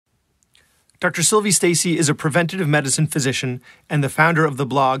Dr. Silvie Stacy is a preventative medicine physician and the founder of the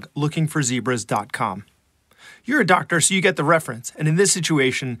blog lookingforzebras.com. You're a doctor, so you get the reference, and in this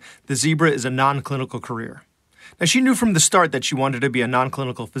situation, the zebra is a non-clinical career. Now, she knew from the start that she wanted to be a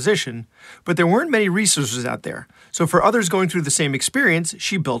non-clinical physician, but there weren't many resources out there, so for others going through the same experience,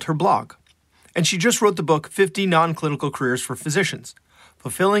 she built her blog. And she just wrote the book 50 Non-Clinical Careers for Physicians,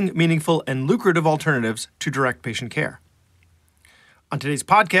 Fulfilling, Meaningful, and Lucrative Alternatives to Direct Patient Care. On today's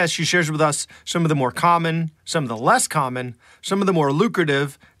podcast, she shares with us some of the more common, some of the less common, some of the more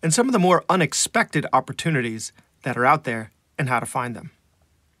lucrative, and some of the more unexpected opportunities that are out there and how to find them.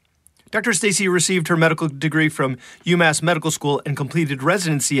 Dr. Stacy received her medical degree from UMass Medical School and completed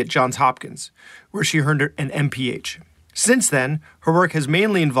residency at Johns Hopkins, where she earned an MPH. Since then, her work has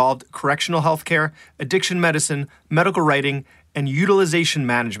mainly involved correctional healthcare, addiction medicine, medical writing, and utilization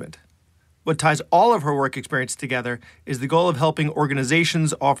management. What ties all of her work experience together is the goal of helping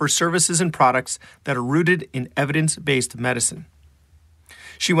organizations offer services and products that are rooted in evidence-based medicine.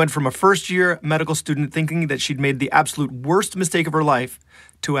 She went from a first-year medical student thinking that she'd made the absolute worst mistake of her life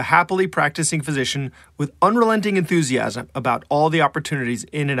to a happily practicing physician with unrelenting enthusiasm about all the opportunities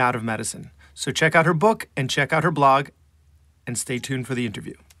in and out of medicine. So check out her book and check out her blog, and stay tuned for the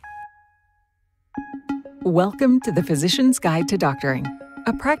interview. Welcome to the Physician's Guide to Doctoring,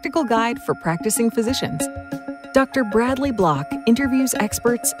 a practical guide for practicing physicians. Dr. Bradley Block interviews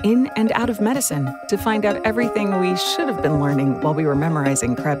experts in and out of medicine to find out everything we should have been learning while we were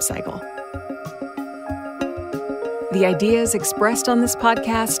memorizing Krebs cycle. The ideas expressed on this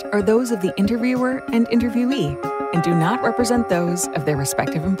podcast are those of the interviewer and interviewee and do not represent those of their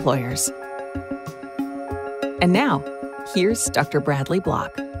respective employers. And now, here's Dr. Bradley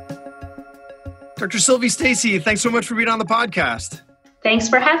Block. Dr. Silvie Stacy, thanks so much for being on the podcast. Thanks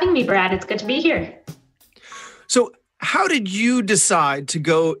for having me, Brad. It's good to be here. So how did you decide to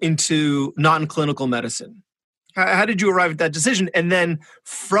go into non-clinical medicine? How did you arrive at that decision? And then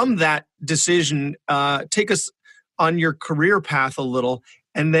from that decision, take us on your career path a little.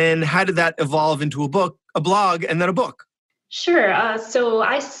 And then how did that evolve into a book, a blog, and then a book? Sure. So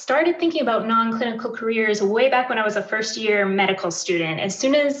I started thinking about non-clinical careers way back when I was a first-year medical student. As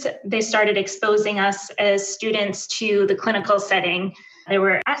soon as they started exposing us as students to the clinical setting, there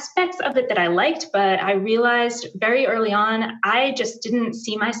were aspects of it that I liked, but I realized very early on, I just didn't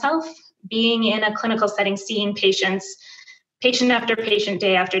see myself being in a clinical setting, seeing patients, patient after patient,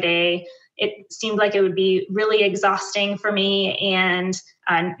 day after day. It seemed like it would be really exhausting for me and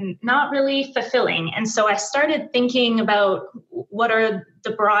not really fulfilling. And so I started thinking about what are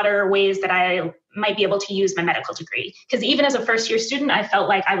the broader ways that I might be able to use my medical degree. Because even as a first-year student, I felt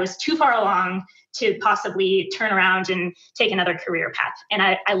like I was too far along to possibly turn around and take another career path. And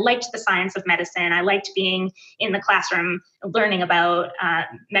I liked the science of medicine. I liked being in the classroom, learning about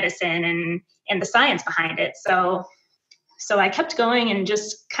medicine and the science behind it. So I kept going and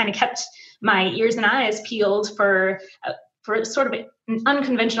just kind of kept my ears and eyes peeled for sort of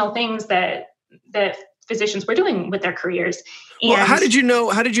unconventional things that physicians were doing with their careers. And well, how did you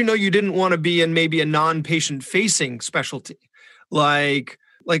know you didn't want to be in maybe a non-patient facing specialty, like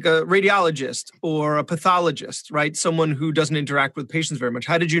a radiologist or a pathologist, right? Someone who doesn't interact with patients very much.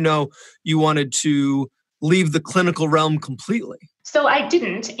 How did you know you wanted to leave the clinical realm completely? So I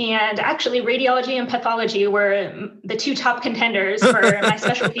didn't. And actually, radiology and pathology were the two top contenders for my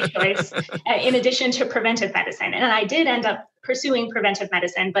specialty choice, in addition to preventive medicine. And I did end up pursuing preventive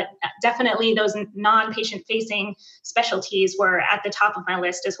medicine, but definitely those non-patient facing specialties were at the top of my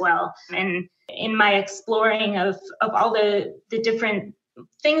list as well. And in my exploring of all the different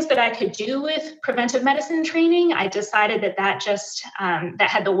things that I could do with preventive medicine training, I decided that just that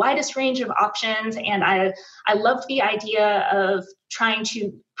had the widest range of options. And I loved the idea of trying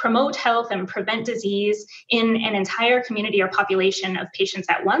to promote health and prevent disease in an entire community or population of patients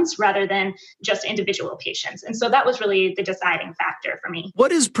at once, rather than just individual patients. And so that was really the deciding factor for me.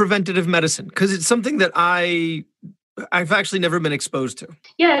 What is preventative medicine? Because it's something that I've actually never been exposed to.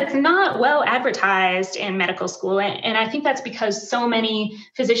 Yeah, it's not well advertised in medical school. And I think that's because so many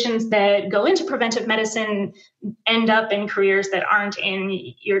physicians that go into preventive medicine end up in careers that aren't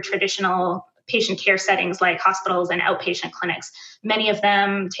in your traditional patient care settings like hospitals and outpatient clinics. Many of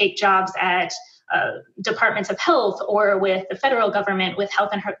them take jobs at departments of health or with the federal government, with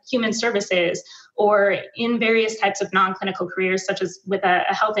Health and Human Services, or in various types of non-clinical careers, such as with a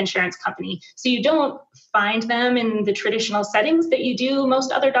health insurance company. So you don't find them in the traditional settings that you do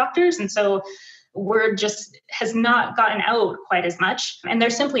most other doctors. And so word just has not gotten out quite as much. And there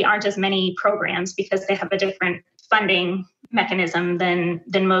simply aren't as many programs because they have a different funding mechanism than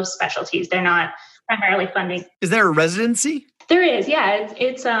most specialties. They're not primarily funding. Is there a residency? There is, yeah.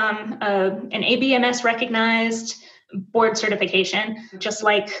 It's an ABMS recognized board certification, just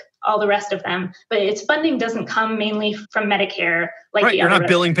like all the rest of them. But its funding doesn't come mainly from Medicare, like Right, the you're other not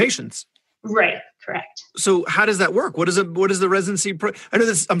billing patients. Right, correct. So how does that work? What is the residency? I know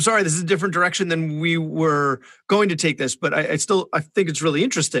this. I'm sorry, this is a different direction than we were going to take this, but I think it's really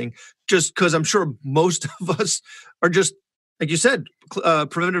interesting. Just because I'm sure most of us are just, like you said,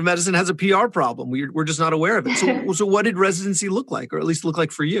 preventive medicine has a PR problem. We're just not aware of it. So what did residency look like, or at least look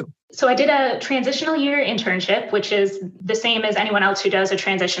like for you? So I did a transitional year internship, which is the same as anyone else who does a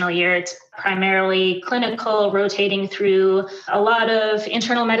transitional year. It's primarily clinical, rotating through a lot of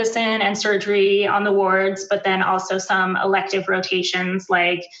internal medicine and surgery on the wards, but then also some elective rotations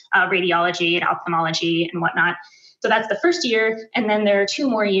like radiology and ophthalmology and whatnot. So that's the first year. And then there are 2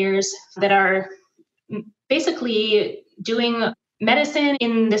 more years that are basically doing medicine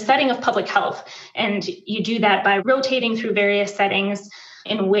in the setting of public health. And you do that by rotating through various settings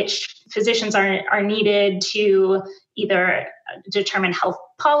in which physicians are needed to either determine health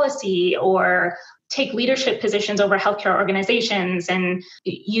policy or take leadership positions over healthcare organizations and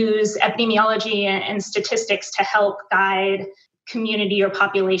use epidemiology and statistics to help guide community or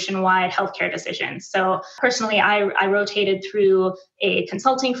population-wide healthcare decisions. So personally, I rotated through a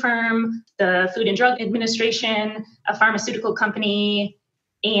consulting firm, the Food and Drug Administration, a pharmaceutical company,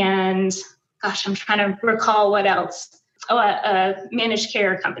 and gosh, I'm trying to recall what else. A managed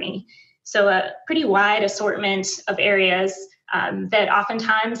care company. So a pretty wide assortment of areas that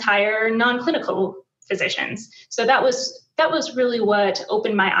oftentimes hire non-clinical physicians. So that was really what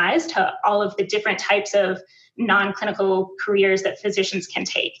opened my eyes to all of the different types of non-clinical careers that physicians can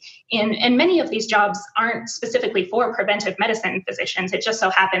take. And many of these jobs aren't specifically for preventive medicine physicians. It just so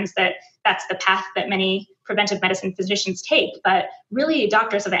happens that that's the path that many preventive medicine physicians take. But really,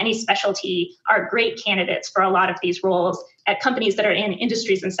 doctors of any specialty are great candidates for a lot of these roles at companies that are in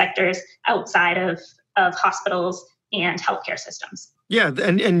industries and sectors outside of hospitals and healthcare systems. Yeah,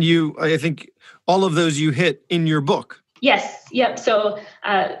 and you, I think all of those you hit in your book. Yes. Yep. So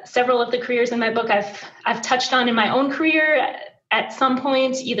several of the careers in my book I've touched on in my own career at some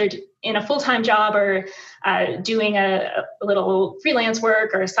point, either in a full-time job or doing a little freelance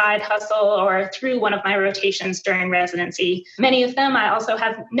work or a side hustle or through one of my rotations during residency. Many of them I also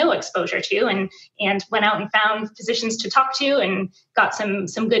have no exposure to and went out and found physicians to talk to and got some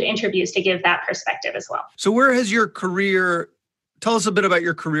good interviews to give that perspective as well. So where has your career Tell us a bit about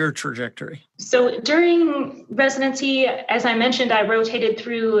your career trajectory. So during residency, as I mentioned, I rotated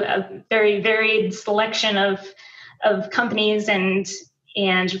through a very varied selection of companies and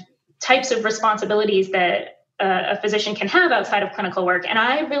types of responsibilities that a physician can have outside of clinical work. And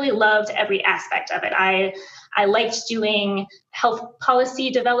I really loved every aspect of it. I liked doing health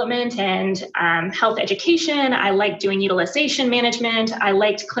policy development and health education. I liked doing utilization management. I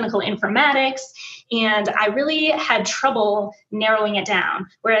liked clinical informatics. And I really had trouble narrowing it down.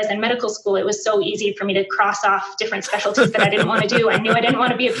 Whereas in medical school, it was so easy for me to cross off different specialties that I didn't want to do. I knew I didn't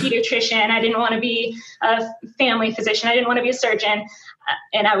want to be a pediatrician. I didn't want to be a family physician. I didn't want to be a surgeon.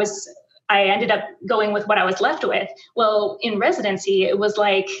 And I ended up going with what I was left with. Well, in residency, it was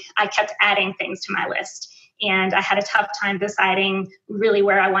like I kept adding things to my list. And I had a tough time deciding really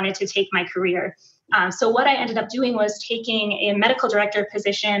where I wanted to take my career. So what I ended up doing was taking a medical director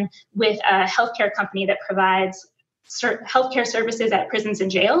position with a healthcare company that provides healthcare services at prisons and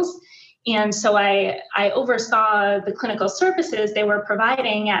jails. And so I oversaw the clinical services they were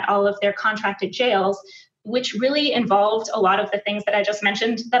providing at all of their contracted jails, which really involved a lot of the things that I just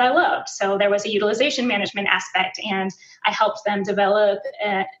mentioned that I loved. So there was a utilization management aspect, and I helped them develop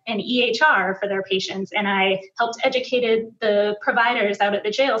an EHR for their patients, and I helped educate the providers out at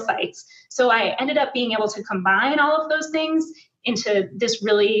the jail sites. So I ended up being able to combine all of those things into this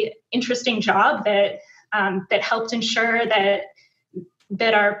really interesting job that helped ensure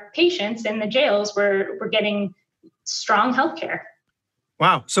that our patients in the jails were getting strong healthcare.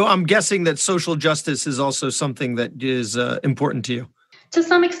 Wow. So I'm guessing that social justice is also something that is important to you. To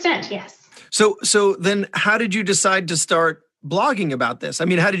some extent, yes. So then how did you decide to start blogging about this? I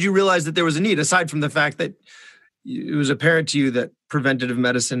mean, how did you realize that there was a need, aside from the fact that it was apparent to you that preventative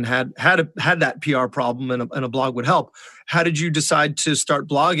medicine had that PR problem and a blog would help? How did you decide to start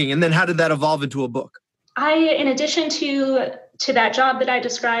blogging? And then how did that evolve into a book? In addition to that job that I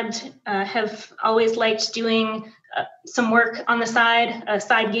described, have always liked doing some work on the side, a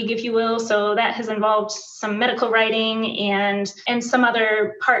side gig, if you will. So that has involved some medical writing and some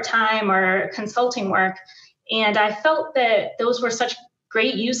other part-time or consulting work. And I felt that those were such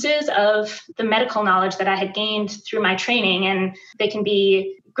great uses of the medical knowledge that I had gained through my training, and they can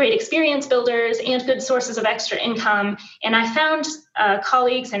be great experience builders and good sources of extra income. And I found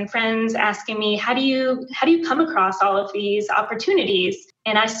colleagues and friends asking me, how do you come across all of these opportunities?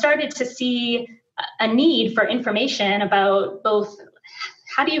 And I started to see a need for information about both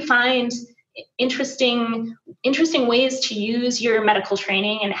how do you find interesting ways to use your medical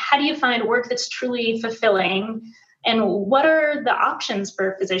training, and how do you find work that's truly fulfilling, and what are the options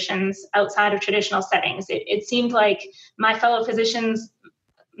for physicians outside of traditional settings. It seemed like my fellow physicians,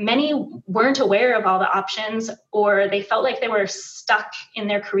 many weren't aware of all the options, or they felt like they were stuck in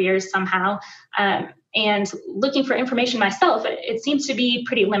their careers somehow. And looking for information myself, it seems to be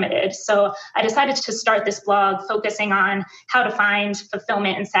pretty limited. So I decided to start this blog focusing on how to find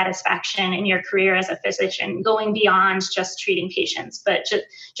fulfillment and satisfaction in your career as a physician, going beyond just treating patients, but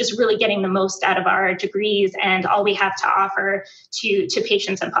just really getting the most out of our degrees and all we have to offer to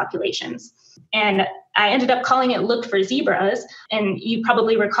patients and populations. And I ended up calling it Look for Zebras. And you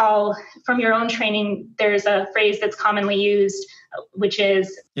probably recall from your own training, there's a phrase that's commonly used, which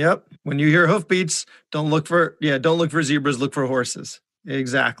is, yep, when you hear hoofbeats, don't look for zebras, look for horses.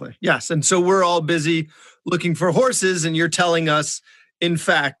 Exactly. Yes. And so we're all busy looking for horses, and you're telling us, in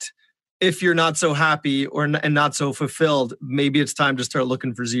fact, if you're not so happy and not so fulfilled, maybe it's time to start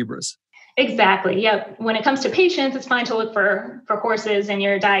looking for zebras. Exactly. Yeah. When it comes to patients, it's fine to look for horses in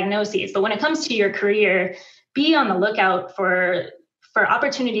your diagnoses. But when it comes to your career, be on the lookout for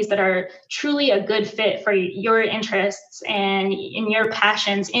opportunities that are truly a good fit for your interests and in your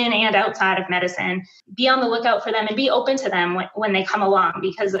passions in and outside of medicine. Be on the lookout for them and be open to them when they come along,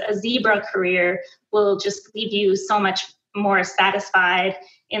 because a zebra career will just leave you so much more satisfied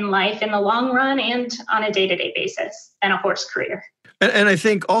in life in the long run and on a day-to-day basis than a horse career. And I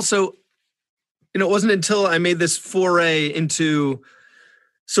think also, it wasn't until I made this foray into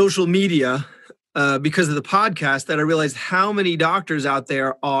social media because of the podcast that I realized how many doctors out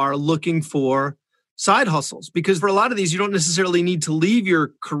there are looking for side hustles. Because for a lot of these, you don't necessarily need to leave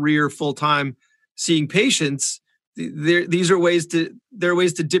your career full-time seeing patients. These are ways to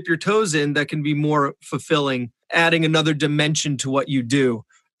dip your toes in that can be more fulfilling, adding another dimension to what you do.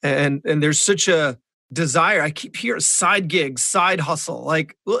 And there's such a desire. I keep hearing side gigs, side hustle.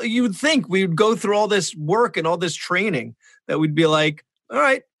 Like, well, you would think we would go through all this work and all this training that we'd be like, all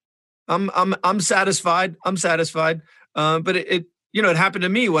right, I'm satisfied. But it happened to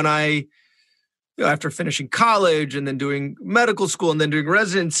me when I, after finishing college and then doing medical school and then doing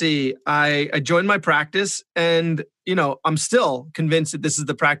residency, I joined my practice, and, I'm still convinced that this is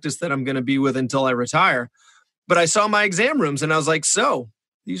the practice that I'm going to be with until I retire. But I saw my exam rooms and I was like, so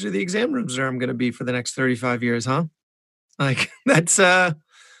these are the exam rooms where I'm going to be for the next 35 years, huh? Like, that's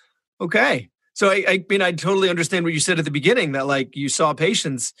okay. So I mean, I totally understand what you said at the beginning, that like you saw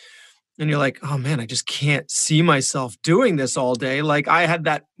patients and you're like, oh man, I just can't see myself doing this all day. Like I had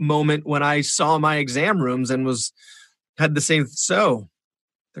that moment when I saw my exam rooms and had the same,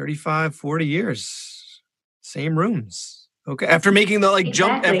 35, 40 years, same rooms. Okay. After making the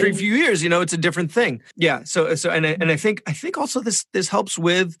jump after a few years, it's a different thing. Yeah. So I think also this helps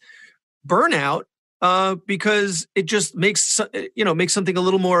with burnout because it just makes something a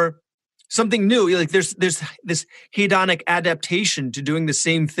little more, something new. Like there's this hedonic adaptation to doing the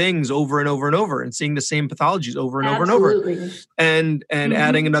same things over and over and over, and seeing the same pathologies over and over and over, and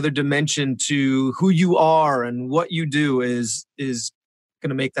adding another dimension to who you are and what you do is going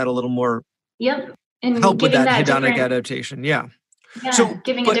to make that a little more. Yep. And help with that hedonic adaptation. Yeah. Yeah, so,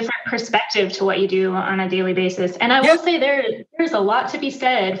 giving a different perspective to what you do on a daily basis. And I will say there's a lot to be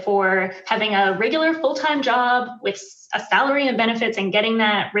said for having a regular full-time job with a salary and benefits and getting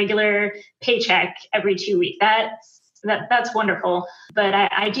that regular paycheck every 2 weeks. That's wonderful. But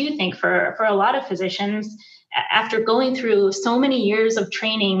I do think for a lot of physicians, after going through so many years of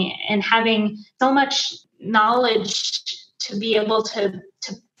training and having so much knowledge to be able to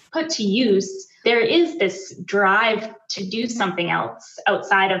put to use, there is this drive to do something else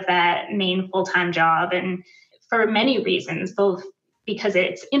outside of that main full-time job. And for many reasons, both because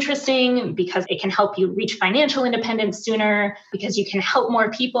it's interesting, because it can help you reach financial independence sooner, because you can help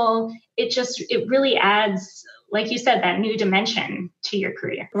more people. It really adds, like you said, that new dimension to your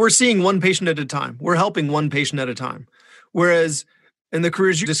career. We're seeing one patient at a time. We're helping one patient at a time. Whereas in the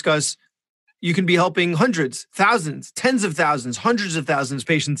careers you discuss, you can be helping hundreds, thousands, tens of thousands, hundreds of thousands of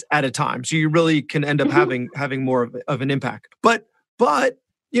patients at a time. So you really can end up having more of an impact. But that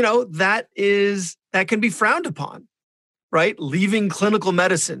can be frowned upon, right? Leaving clinical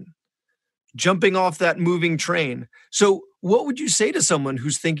medicine jumping off that moving train. So what would you say to someone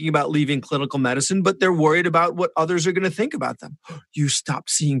who's thinking about leaving clinical medicine, but they're worried about what others are going to think about them? You stop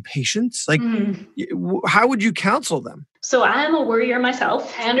seeing patients? Like, how would you counsel them? So I'm a worrier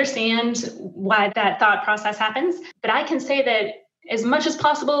myself. I understand why that thought process happens, but I can say that as much as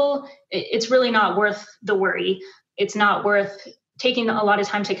possible, it's really not worth the worry. It's not worth taking a lot of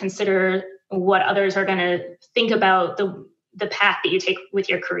time to consider what others are going to think about the path that you take with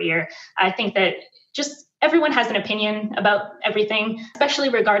your career. I think that just everyone has an opinion about everything, especially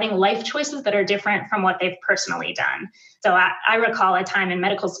regarding life choices that are different from what they've personally done. So I recall a time in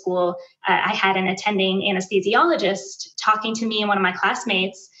medical school, I had an attending anesthesiologist talking to me and one of my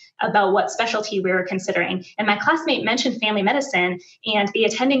classmates about what specialty we were considering. And my classmate mentioned family medicine, and the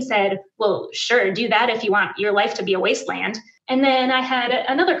attending said, well, sure, do that if you want your life to be a wasteland. And then I had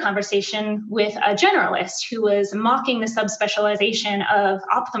another conversation with a generalist who was mocking the subspecialization of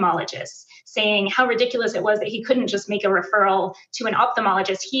ophthalmologists, saying how ridiculous it was that he couldn't just make a referral to an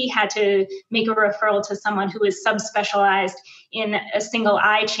ophthalmologist. He had to make a referral to someone who is subspecialized in a single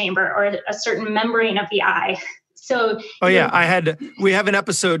eye chamber or a certain membrane of the eye. So, we have an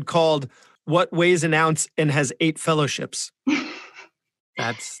episode called "What Weighs an Ounce and Has 8 Fellowships."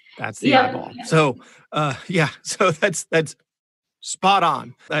 That's the eyeball. So, so that's spot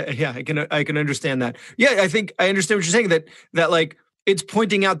on. I can understand that. Yeah, I think I understand what you're saying. That like it's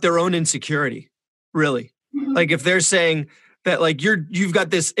pointing out their own insecurity, really. Mm-hmm. Like if they're saying that like you've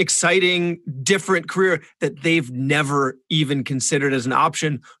got this exciting, different career that they've never even considered as an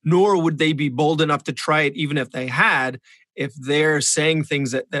option, nor would they be bold enough to try it even if they had. If they're saying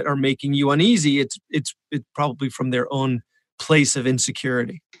things that are making you uneasy, it's probably from their own place of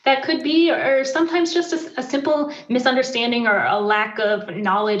insecurity. That could be, or sometimes just a simple misunderstanding or a lack of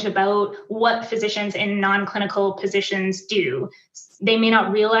knowledge about what physicians in non-clinical positions do. They may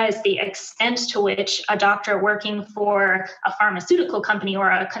not realize the extent to which a doctor working for a pharmaceutical company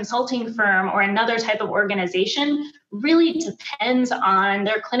or a consulting firm or another type of organization really depends on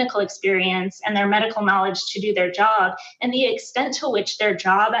their clinical experience and their medical knowledge to do their job, and the extent to which their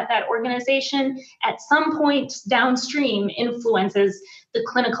job at that organization at some point downstream influences the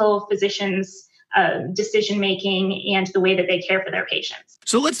clinical physician's decision-making and the way that they care for their patients.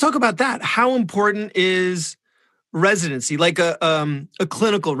 So let's talk about that. How important is residency, like a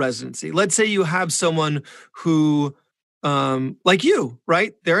clinical residency? Let's say you have someone who, like you,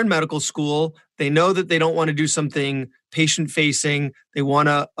 right? They're in medical school. They know that they don't want to do something patient-facing. They want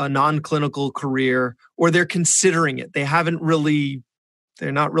a non-clinical career, or they're considering it. They're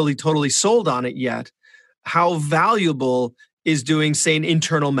not really totally sold on it yet. How valuable is doing, say, an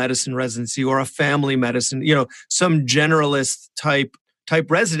internal medicine residency or a family medicine, some generalist type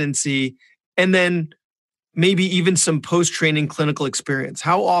residency, and then maybe even some post-training clinical experience?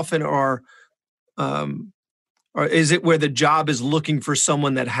 How often is it where the job is looking for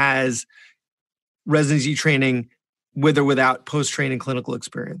someone that has residency training with or without post-training clinical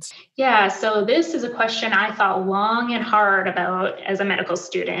experience? Yeah, so this is a question I thought long and hard about as a medical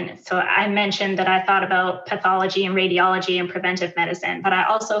student. So I mentioned that I thought about pathology and radiology and preventive medicine, but I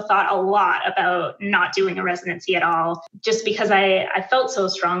also thought a lot about not doing a residency at all, just because I felt so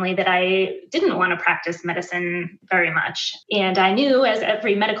strongly that I didn't want to practice medicine very much. And I knew, as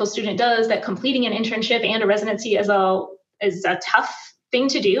every medical student does, that completing an internship and a residency is a tough thing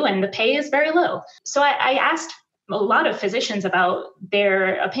to do, and the pay is very low. So I asked a lot of physicians about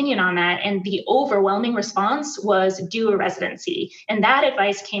their opinion on that, and the overwhelming response was do a residency. And that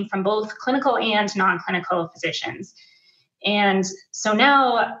advice came from both clinical and non-clinical physicians. And so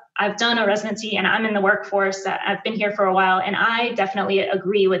now I've done a residency and I'm in the workforce. I've been here for a while, and I definitely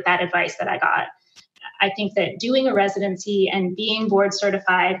agree with that advice that I got. I think that doing a residency and being board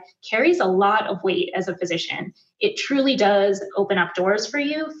certified carries a lot of weight as a physician. It truly does open up doors for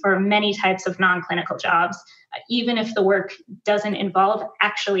you for many types of non-clinical jobs, even if the work doesn't involve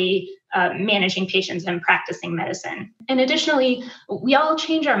actually managing patients and practicing medicine. And additionally, we all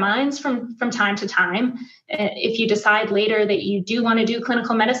change our minds from time to time. If you decide later that you do want to do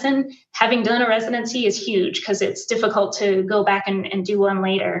clinical medicine, having done a residency is huge because it's difficult to go back and do one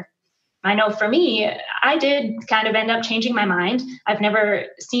later. I know for me, I did kind of end up changing my mind. I've never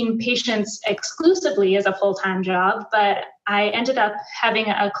seen patients exclusively as a full-time job, but I ended up having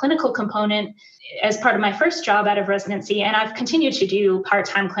a clinical component as part of my first job out of residency, and I've continued to do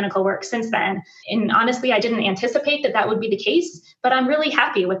part-time clinical work since then. And honestly, I didn't anticipate that would be the case, but I'm really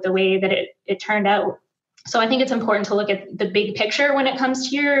happy with the way that it turned out. So I think it's important to look at the big picture when it comes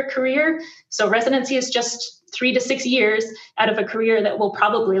to your career. So residency is just 3 to 6 years out of a career that will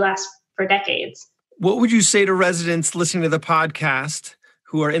probably last for decades. What would you say to residents listening to the podcast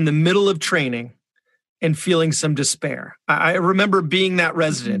who are in the middle of training and feeling some despair. I remember being that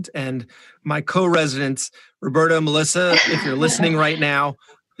resident, and my co-residents, Roberta and Melissa, if you're listening right now,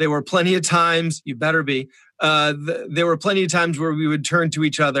 there were plenty of times, you better be, there were plenty of times where we would turn to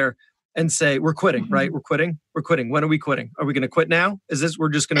each other and say, we're quitting, right? We're quitting. When are we quitting? Are we going to quit now? We're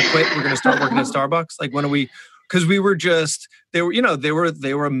just going to quit? We're going to start working at Starbucks? Like, when are we? Because we were just, there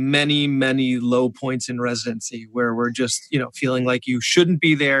were many, many low points in residency where we're just, feeling like you shouldn't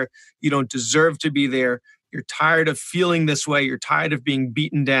be there. You don't deserve to be there. You're tired of feeling this way. You're tired of being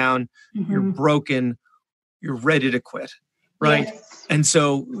beaten down. You're broken. You're ready to quit. Right. Yes. And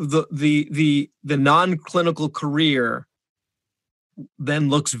so the non-clinical career then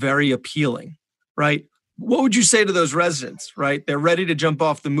looks very appealing, right? What would you say to those residents, right? They're ready to jump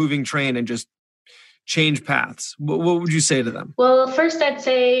off the moving train and just change paths. What would you say to them? Well, first I'd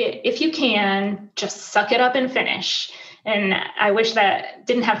say, if you can, just suck it up and finish. And I wish that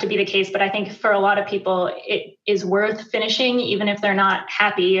didn't have to be the case, but I think for a lot of people, it is worth finishing, even if they're not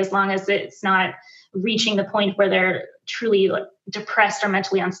happy, as long as it's not reaching the point where they're truly depressed or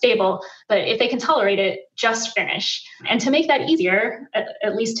mentally unstable. But if they can tolerate it, just finish. And to make that easier,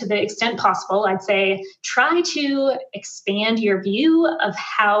 at least to the extent possible, I'd say try to expand your view of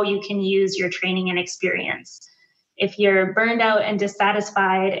how you can use your training and experience. If you're burned out and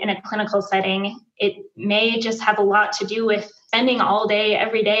dissatisfied in a clinical setting, it may just have a lot to do with spending all day,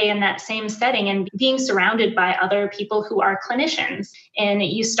 every day in that same setting and being surrounded by other people who are clinicians. And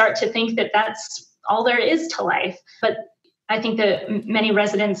you start to think that that's all there is to life. But I think that many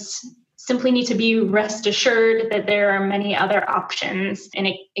residents simply need to be rest assured that there are many other options. And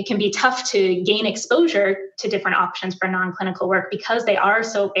it can be tough to gain exposure to different options for non-clinical work because they are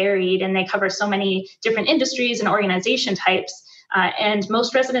so varied and they cover so many different industries and organization types. And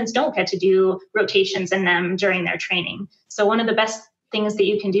most residents don't get to do rotations in them during their training. So one of the best things that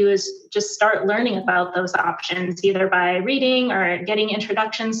you can do is just start learning about those options, either by reading or getting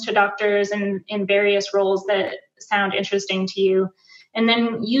introductions to doctors in various roles that sound interesting to you. And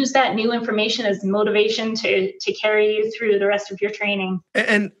then use that new information as motivation to carry you through the rest of your training.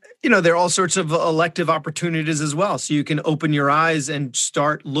 And there are all sorts of elective opportunities as well. So you can open your eyes and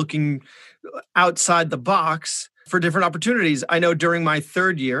start looking outside the box for different opportunities. I know during my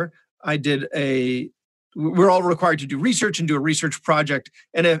third year, we're all required to do research and do a research project.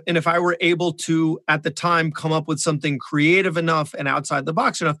 And if I were able to, at the time, come up with something creative enough and outside the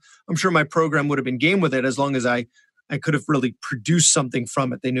box enough, I'm sure my program would have been game with it, as long as I could have really produced something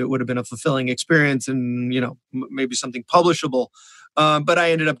from it. They knew it would have been a fulfilling experience and, maybe something publishable. But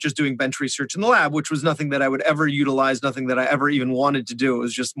I ended up just doing bench research in the lab, which was nothing that I would ever utilize, nothing that I ever even wanted to do. It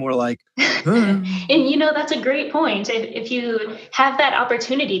was just more like... And, that's a great point. If you have that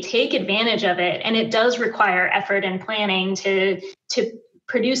opportunity, take advantage of it. And it does require effort and planning to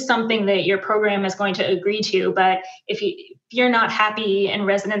produce something that your program is going to agree to. But if you're not happy in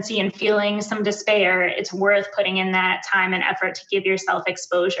residency and feeling some despair, it's worth putting in that time and effort to give yourself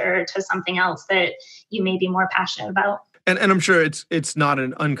exposure to something else that you may be more passionate about. And I'm sure it's not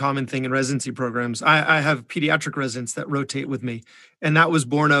an uncommon thing in residency programs. I have pediatric residents that rotate with me, and that was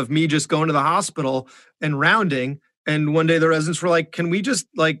born of me just going to the hospital and rounding. And one day the residents were like, "Can we just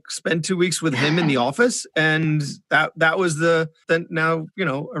spend 2 weeks with him in the office?" And that was then now,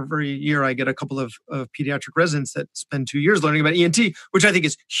 every year I get a couple of pediatric residents that spend 2 years learning about ENT, which I think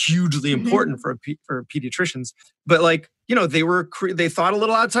is hugely important for pediatricians. But they thought a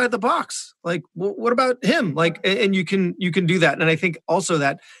little outside the box. What about him? And you can do that. And I think also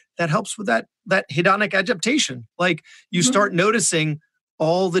that helps with that hedonic adaptation. You start noticing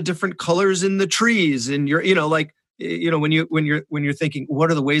all the different colors in the trees, and you're, when you're thinking,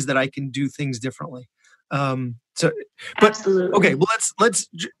 what are the ways that I can do things differently? Absolutely. Okay, well, let's.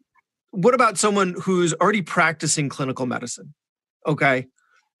 What about someone who's already practicing clinical medicine? Okay,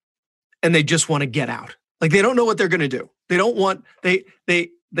 and they just want to get out. They don't know what they're going to do. They don't want. They're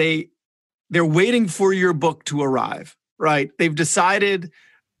waiting for your book to arrive. Right? They've decided.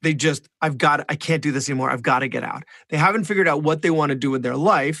 I can't do this anymore. I've got to get out. They haven't figured out what they want to do with their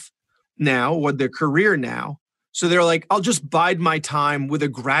life now, or their career now. So they're like, I'll just bide my time with a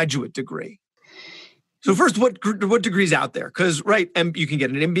graduate degree. So first, what degrees out there? Because, you can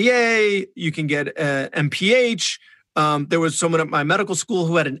get an MBA, you can get an MPH. There was someone at my medical school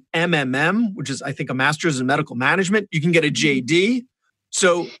who had an MMM, which is, I think, a master's in medical management. You can get a JD.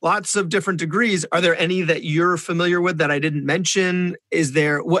 So lots of different degrees. Are there any that you're familiar with that I didn't mention?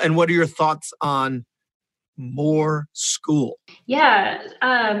 And what are your thoughts on more school? Yeah,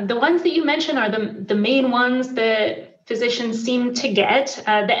 the ones that you mentioned are the main ones that physicians seem to get.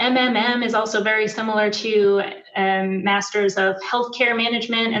 The MMM is also very similar to master's of healthcare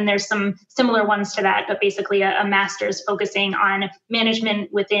management, and there's some similar ones to that, but basically a master's focusing on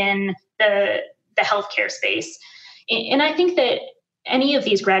management within the healthcare space. And I think that any of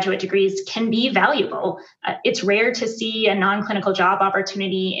these graduate degrees can be valuable. It's rare to see a non-clinical job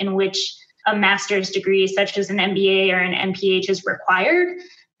opportunity in which a master's degree, such as an MBA or an MPH, is required.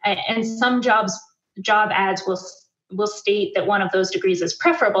 And some job ads will state that one of those degrees is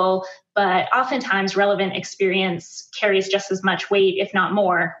preferable, but oftentimes relevant experience carries just as much weight, if not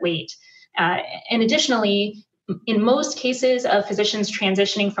more weight. And additionally, in most cases of physicians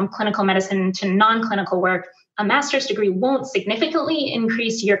transitioning from clinical medicine to non-clinical work, a master's degree won't significantly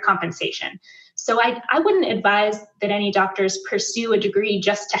increase your compensation. So I wouldn't advise that any doctors pursue a degree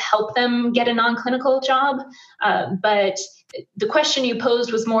just to help them get a non-clinical job. But the question you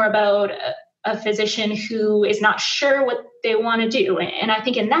posed was more about a physician who is not sure what they want to do. And I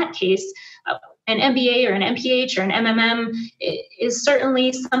think in that case, an MBA or an MPH or an MMM is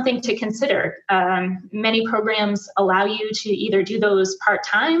certainly something to consider. Many programs allow you to either do those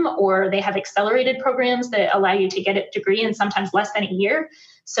part-time, or they have accelerated programs that allow you to get a degree in sometimes less than a year.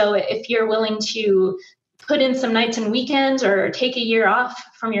 So if you're willing to put in some nights and weekends or take a year off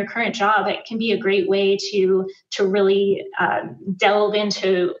from your current job, it can be a great way to really delve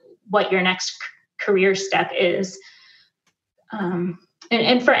into what your next career step is.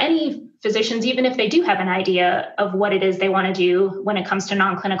 And for any physicians, even if they do have an idea of what it is they want to do when it comes to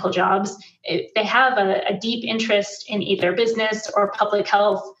non-clinical jobs, if they have a deep interest in either business or public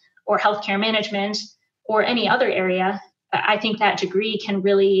health or healthcare management or any other area, I think that degree can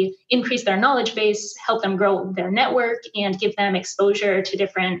really increase their knowledge base, help them grow their network, and give them exposure to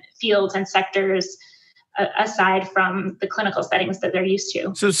different fields and sectors aside from the clinical settings that they're used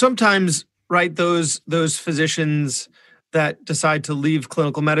to. So sometimes, right, those physicians that decide to leave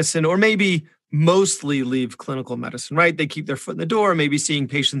clinical medicine, or maybe mostly leave clinical medicine, right? They keep their foot in the door, maybe seeing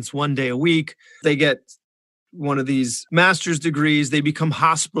patients one day a week. They get one of these master's degrees, they become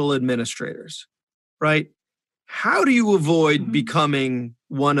hospital administrators, right? How do you avoid becoming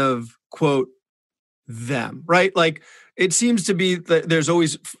one of, quote, them, right? Like, it seems to be that there's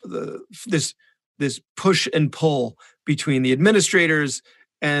always this push and pull between the administrators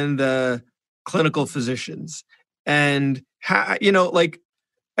and the clinical physicians. And how,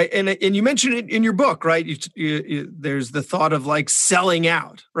 and you mentioned it in your book, right? There's the thought of like selling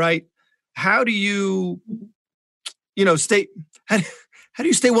out, right? How do you, stay? How do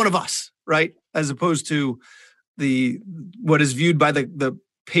you stay one of us, right? As opposed to what is viewed by the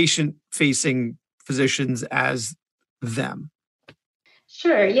patient-facing physicians as them.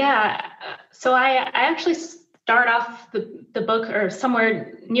 Sure. Yeah. So I actually start off the book, or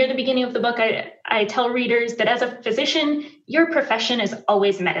somewhere near the beginning of the book, I tell readers that as a physician, your profession is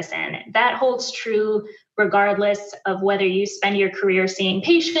always medicine. That holds true regardless of whether you spend your career seeing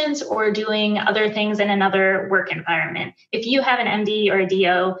patients or doing other things in another work environment. If you have an MD or a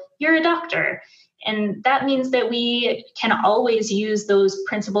DO, you're a doctor. And that means that we can always use those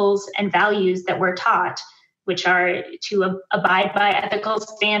principles and values that we're taught, which are to abide by ethical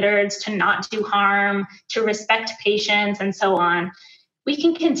standards, to not do harm, to respect patients, and so on. We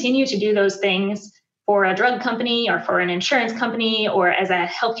can continue to do those things for a drug company or for an insurance company or as a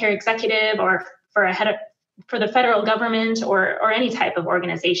healthcare executive or for the federal government or any type of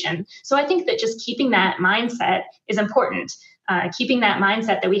organization. So I think that just keeping that mindset is important. Keeping that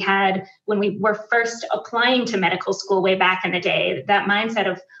mindset that we had when we were first applying to medical school way back in the day, that mindset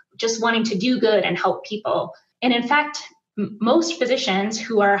of just wanting to do good and help people. And in fact, most physicians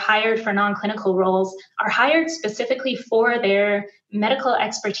who are hired for non-clinical roles are hired specifically for their medical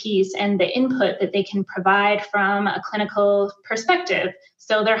expertise and the input that they can provide from a clinical perspective.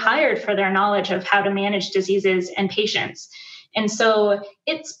 So they're hired for their knowledge of how to manage diseases and patients. And so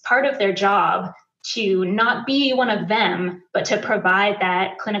it's part of their job to not be one of them, but to provide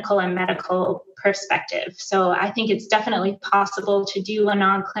that clinical and medical perspective. So I think it's definitely possible to do a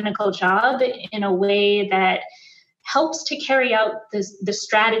non-clinical job in a way that helps to carry out the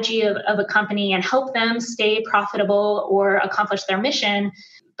strategy of a company and help them stay profitable or accomplish their mission,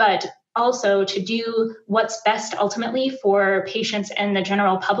 but also to do what's best ultimately for patients and the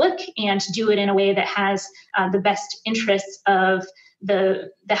general public, and to do it in a way that has the best interests of the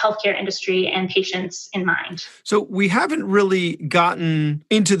healthcare industry and patients in mind. So we haven't really gotten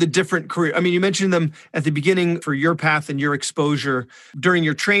into the different career. I mean, you mentioned them at the beginning for your path and your exposure during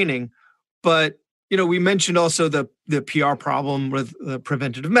your training, but we mentioned also the PR problem with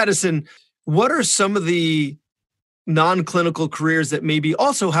preventative medicine. What are some of the non-clinical careers that maybe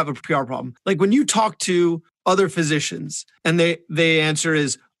also have a PR problem? Like when you talk to other physicians and they answer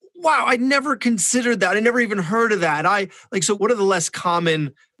is, Wow, I never considered that. I never even heard of that. So what are the less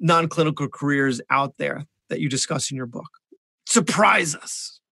common non-clinical careers out there that you discuss in your book? Surprise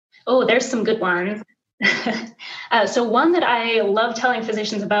us. Oh, there's some good ones. So one that I love telling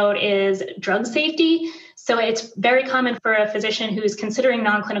physicians about is drug safety. So it's very common for a physician who's considering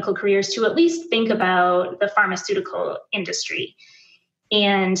non-clinical careers to at least think about the pharmaceutical industry.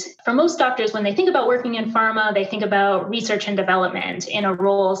 And for most doctors, when they think about working in pharma, they think about research and development in a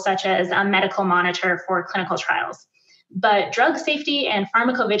role such as a medical monitor for clinical trials. But drug safety and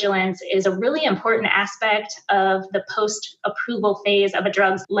pharmacovigilance is a really important aspect of the post-approval phase of a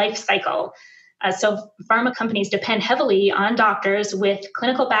drug's life cycle. So pharma companies depend heavily on doctors with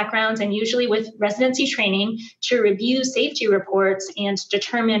clinical backgrounds and usually with residency training to review safety reports and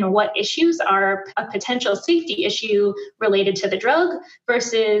determine what issues are a potential safety issue related to the drug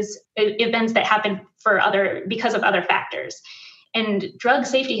versus events that happen because of other factors. And drug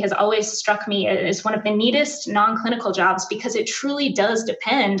safety has always struck me as one of the neatest non-clinical jobs because it truly does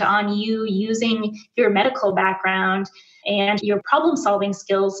depend on you using your medical background and your problem-solving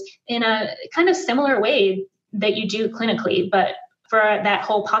skills in a kind of similar way that you do clinically, but for that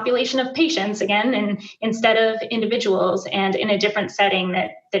whole population of patients, again, and instead of individuals, and in a different setting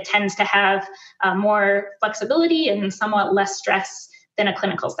that tends to have more flexibility and somewhat less stress than a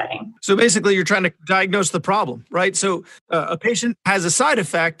clinical setting. So basically, you're trying to diagnose the problem, right? So a patient has a side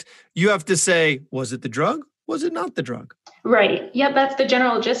effect. You have to say, was it the drug? Was it not the drug? Right. Yep, that's the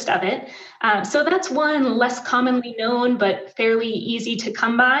general gist of it. So that's one less commonly known but fairly easy to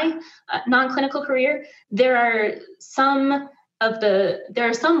come by non-clinical career. There are some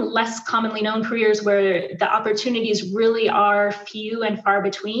less commonly known careers where the opportunities really are few and far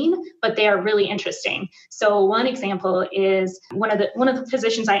between, but they are really interesting. So one example is one of the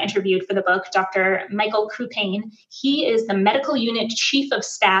physicians I interviewed for the book, Dr. Michael Krupane. He is the medical unit chief of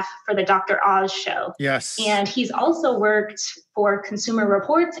staff for the Dr. Oz show. Yes. And he's also worked for Consumer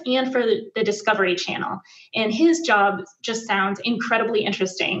Reports and for the Discovery Channel. And his job just sounds incredibly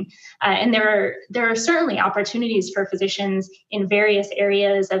interesting. And there are certainly opportunities for physicians in various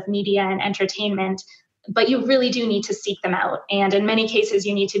areas of media and entertainment, but you really do need to seek them out. And in many cases,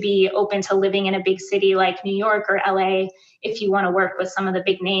 you need to be open to living in a big city like New York or LA if you want to work with some of the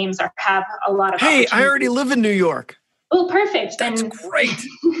big names or have a lot of opportunities. I already live in New York. Oh, perfect. That's then great.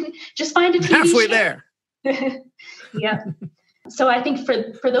 Just find a TV halfway show. There. Yeah. So I think for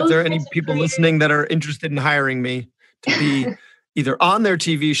those... Is there any people listening that are interested in hiring me to be either on their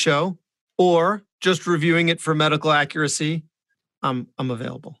TV show or just reviewing it for medical accuracy? I'm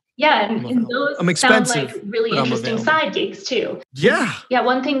available. Yeah, and those I'm expensive, sound like really interesting side gigs too. Yeah. Yeah,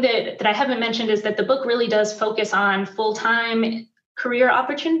 one thing that I haven't mentioned is that the book really does focus on full-time career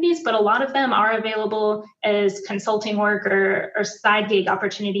opportunities, but a lot of them are available as consulting work or side gig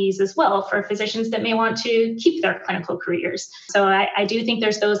opportunities as well for physicians that may want to keep their clinical careers. So I do think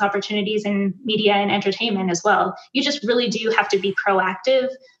there's those opportunities in media and entertainment as well. You just really do have to be proactive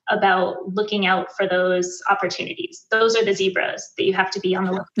about looking out for those opportunities. Those are the zebras that you have to be on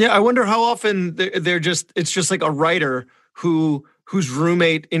the lookout. Yeah, I wonder how often it's just like a writer whose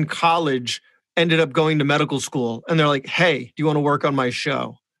roommate in college ended up going to medical school and they're like, hey, do you want to work on my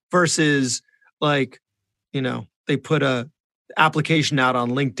show? Versus like, they put a application out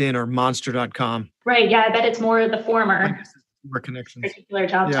on LinkedIn or monster.com. Right. Yeah. I bet it's more the former. More connections. Particular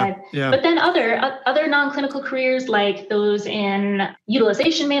job type. Yeah. But then other non-clinical careers like those in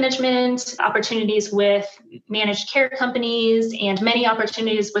utilization management, opportunities with managed care companies, and many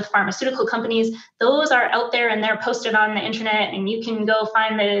opportunities with pharmaceutical companies, those are out there and they're posted on the internet and you can go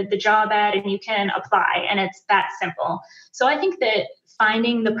find the job ad and you can apply, and it's that simple. So I think that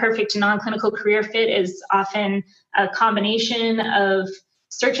finding the perfect non-clinical career fit is often a combination of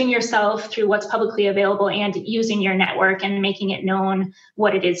searching yourself through what's publicly available and using your network and making it known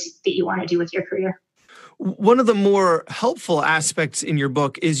what it is that you want to do with your career. One of the more helpful aspects in your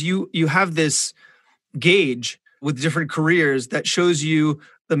book is you have this gauge with different careers that shows you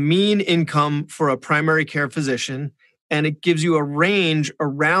the mean income for a primary care physician, and it gives you a range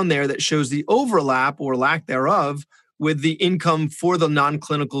around there that shows the overlap or lack thereof with the income for the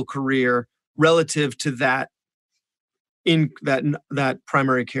non-clinical career relative to that in that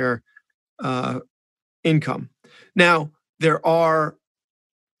primary care income. Now, there are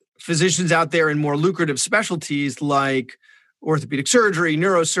physicians out there in more lucrative specialties like orthopedic surgery,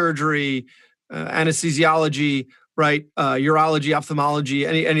 neurosurgery, anesthesiology, right? Urology, ophthalmology,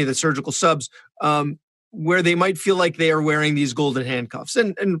 any of the surgical subs, where they might feel like they are wearing these golden handcuffs.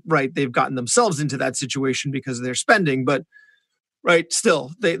 And right, they've gotten themselves into that situation because of their spending, but right,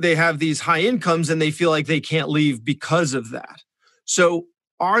 still, they have these high incomes and they feel like they can't leave because of that. So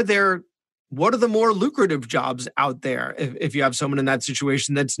what are the more lucrative jobs out there if you have someone in that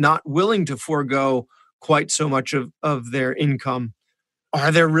situation that's not willing to forego quite so much of their income?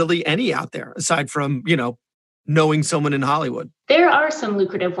 Are there really any out there aside from, knowing someone in Hollywood? There are some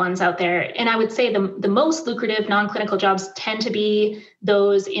lucrative ones out there. And I would say the most lucrative non-clinical jobs tend to be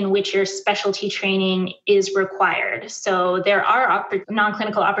those in which your specialty training is required. So there are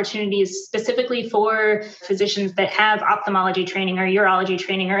non-clinical opportunities specifically for physicians that have ophthalmology training or urology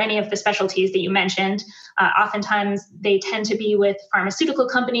training or any of the specialties that you mentioned. Oftentimes, they tend to be with pharmaceutical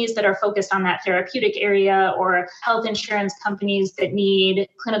companies that are focused on that therapeutic area or health insurance companies that need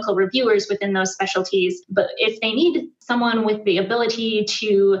clinical reviewers within those specialties. But if they need someone with the ability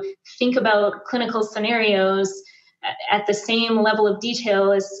to think about clinical scenarios at the same level of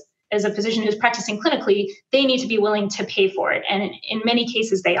detail as a physician who's practicing clinically, they need to be willing to pay for it. And in many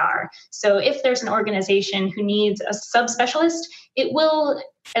cases, they are. So if there's an organization who needs a subspecialist, it will,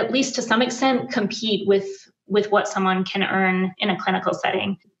 at least to some extent, compete with what someone can earn in a clinical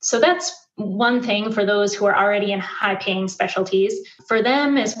setting. So that's one thing for those who are already in high-paying specialties. For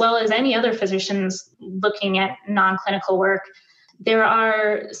them, as well as any other physicians looking at non-clinical work, there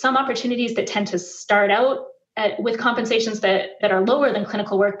are some opportunities that tend to start out with compensations that are lower than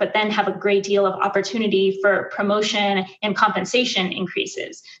clinical work, but then have a great deal of opportunity for promotion and compensation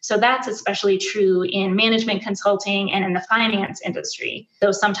increases. So that's especially true in management consulting and in the finance industry,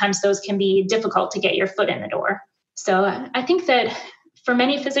 though sometimes those can be difficult to get your foot in the door. So I think that for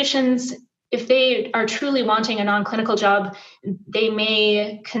many physicians, if they are truly wanting a non-clinical job, they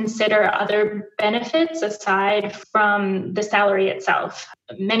may consider other benefits aside from the salary itself.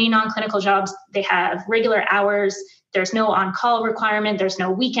 Many non-clinical jobs, they have regular hours. There's no on-call requirement. There's no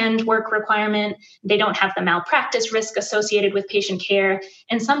weekend work requirement. They don't have the malpractice risk associated with patient care.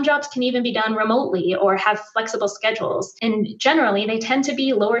 And some jobs can even be done remotely or have flexible schedules. And generally, they tend to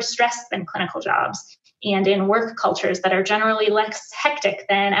be lower stress than clinical jobs, and in work cultures that are generally less hectic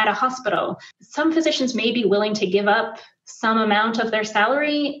than at a hospital. Some physicians may be willing to give up some amount of their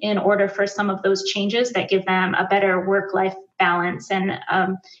salary in order for some of those changes that give them a better work-life balance and a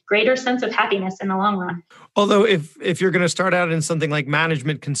greater sense of happiness in the long run. Although if you're going to start out in something like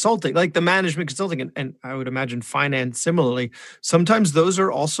management consulting, like the management consulting, and I would imagine finance similarly, sometimes those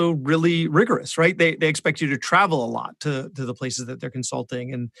are also really rigorous, right? They expect you to travel a lot to the places that they're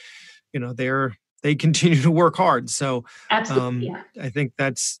consulting, and they continue to work hard. So absolutely, yeah. I think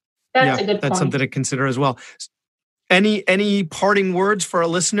that's a good point. That's something to consider as well. Any parting words for our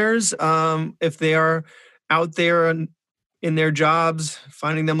listeners if they are out there in their jobs,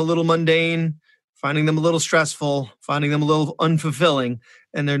 finding them a little mundane, finding them a little stressful, finding them a little unfulfilling,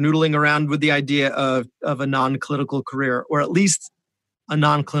 and they're noodling around with the idea of a non-clinical career, or at least a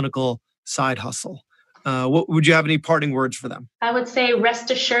non-clinical side hustle? What would you have any parting words for them? I would say rest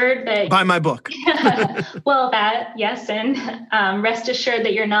assured that... Buy my book. Well, that, yes. And rest assured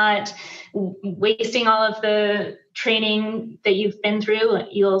that you're not wasting all of the training that you've been through.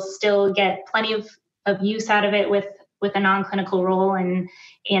 You'll still get plenty of use out of it with a non-clinical role. And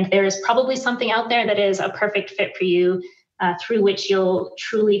there is probably something out there that is a perfect fit for you through which you'll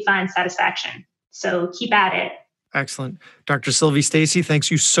truly find satisfaction. So keep at it. Excellent. Dr. Silvie Stacy,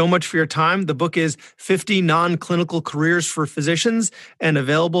 thanks you so much for your time. The book is 50 Non-Clinical Careers for Physicians and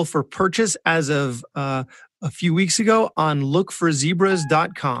available for purchase as of a few weeks ago on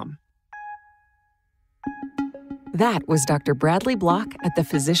lookforzebras.com. That was Dr. Bradley Block at the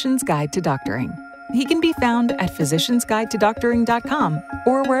Physician's Guide to Doctoring. He can be found at physiciansguidetodoctoring.com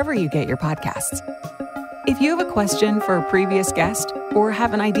or wherever you get your podcasts. If you have a question for a previous guest or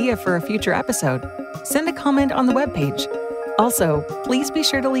have an idea for a future episode, send a comment on the webpage. Also, please be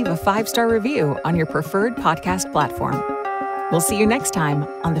sure to leave a 5-star review on your preferred podcast platform. We'll see you next time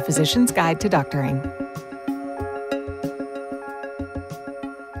on The Physician's Guide to Doctoring.